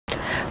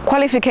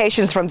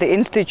Qualifications from the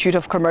Institute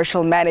of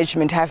Commercial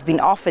Management have been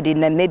offered in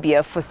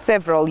Namibia for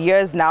several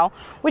years now,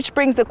 which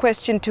brings the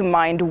question to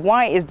mind,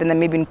 why is the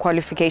Namibian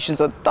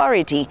Qualifications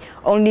Authority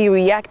only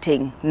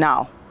reacting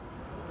now?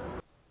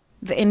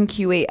 The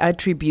NQA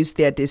attributes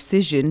their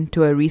decision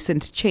to a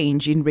recent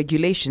change in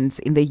regulations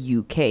in the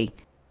UK.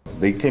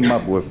 They came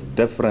up with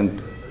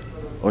different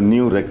or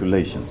new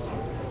regulations,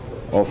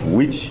 of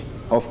which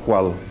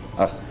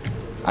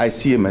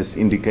ICM has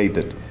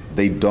indicated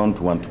they don't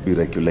want to be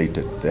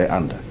regulated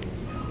thereunder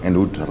and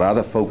would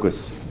rather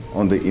focus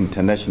on the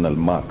international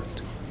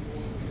market.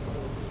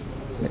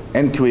 The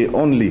NQA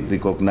only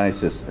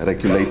recognizes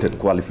regulated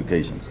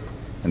qualifications,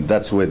 and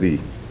that's where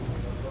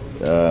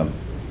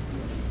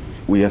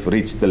we have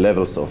reached the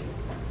levels of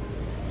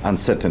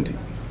uncertainty.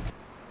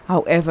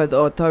 However, the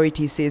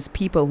authority says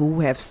people who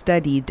have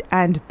studied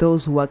and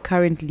those who are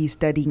currently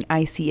studying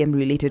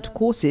ICM-related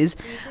courses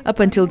up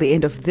until the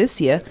end of this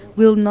year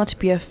will not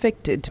be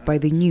affected by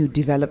the new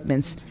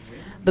developments.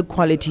 The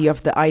quality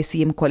of the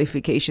ICM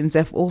qualifications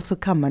have also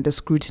come under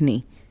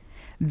scrutiny.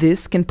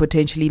 This can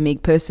potentially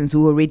make persons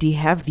who already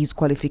have these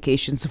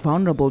qualifications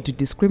vulnerable to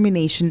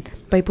discrimination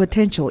by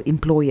potential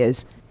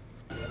employers.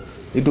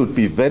 It would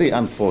be very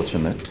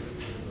unfortunate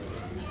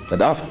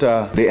that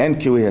after the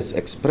NQA has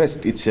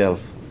expressed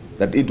itself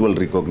that it will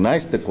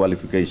recognize the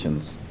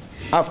qualifications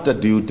after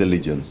due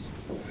diligence,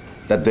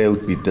 that there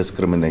would be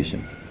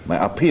discrimination. My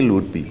appeal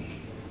would be,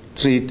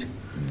 treat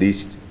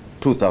these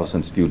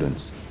 2,000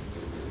 students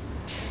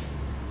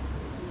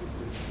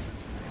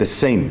the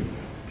same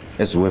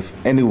as with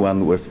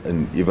anyone with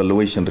an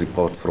evaluation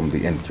report from the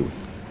NQA.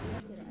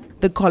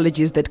 The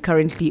colleges that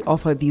currently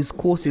offer these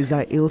courses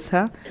are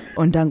ILSA,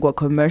 Ondangwa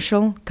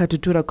Commercial,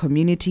 Katutura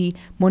Community,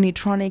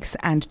 Monitronics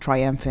and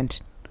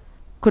Triumphant.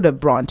 Kuda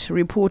Brandt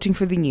reporting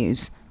for the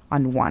news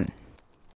on 1.